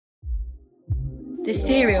The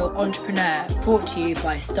Serial Entrepreneur, brought to you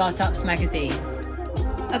by Startups Magazine.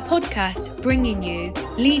 A podcast bringing you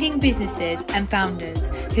leading businesses and founders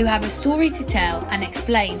who have a story to tell and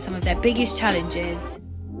explain some of their biggest challenges.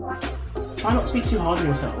 Try not to be too hard on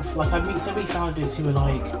yourself. Like, I meet so many founders who are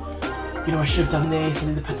like, I should have done this, and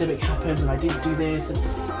then the pandemic happened and I didn't do this,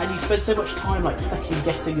 and you spend so much time like second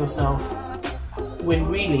guessing yourself when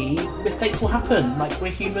really mistakes will happen. Like,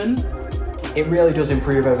 we're human. It really does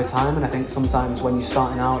improve over time, and I think sometimes when you're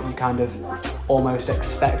starting out, you kind of almost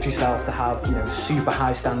expect yourself to have, super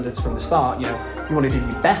high standards from the start. You want to do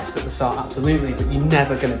your best at the start, absolutely, but you're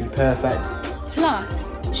never going to be perfect.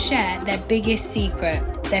 Plus, share their biggest secret,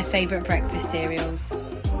 their favourite breakfast cereals.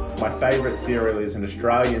 My favourite cereal is an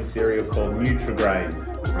Australian cereal called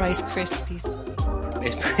Nutrigrain. Rice Krispies.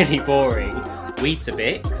 It's pretty boring.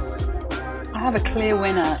 Weetabix. I have a clear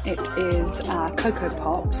winner. It is Cocoa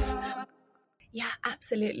Pops. Yeah,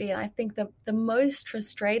 absolutely. And I think the most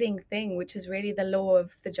frustrating thing, which is really the law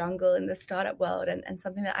of the jungle in the startup world, and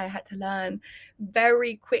something that I had to learn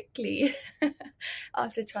very quickly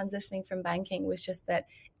after transitioning from banking, was just that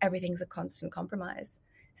everything's a constant compromise.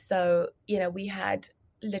 So, we had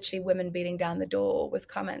literally women beating down the door with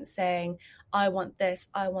comments saying, I want this,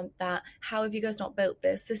 I want that. How have you guys not built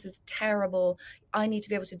this? This is terrible. I need to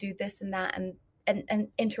be able to do this and that and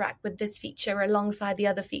interact with this feature alongside the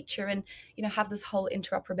other feature, and have this whole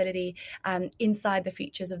interoperability inside the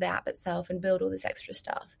features of the app itself, and build all this extra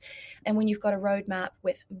stuff. And when you've got a roadmap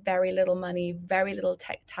with very little money, very little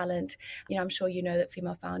tech talent, I'm sure that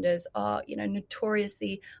female founders are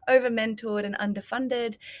notoriously over-mentored and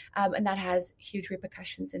underfunded, and that has huge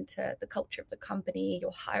repercussions into the culture of the company,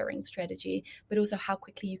 your hiring strategy, but also how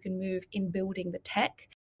quickly you can move in building the tech.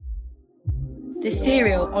 The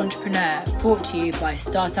Serial Entrepreneur, brought to you by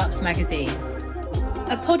Startups Magazine.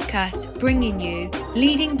 A podcast bringing you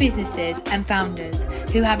leading businesses and founders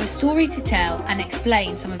who have a story to tell and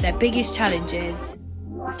explain some of their biggest challenges.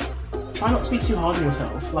 Try not to be too hard on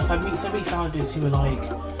yourself. Like, I meet so many founders who are like,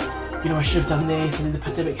 I should have done this, and then the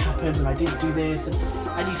pandemic happened and I didn't do this,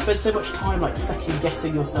 and you spend so much time like second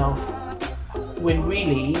guessing yourself when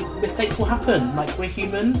really mistakes will happen. Like, we're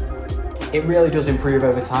human. It really does improve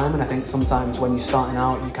over time, and I think sometimes when you're starting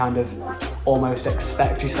out, you kind of almost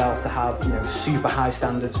expect yourself to have, super high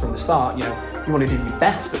standards from the start. You want to do your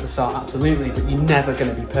best at the start, absolutely, but you're never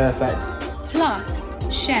going to be perfect. Plus,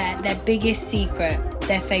 share their biggest secret,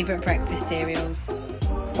 their favourite breakfast cereals.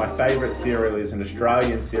 My favourite cereal is an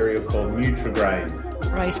Australian cereal called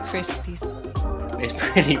Nutrigrain. Rice Krispies. It's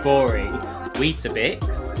pretty boring.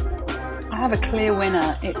 Weetabix. I have a clear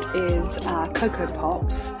winner. It is Cocoa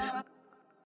Pops.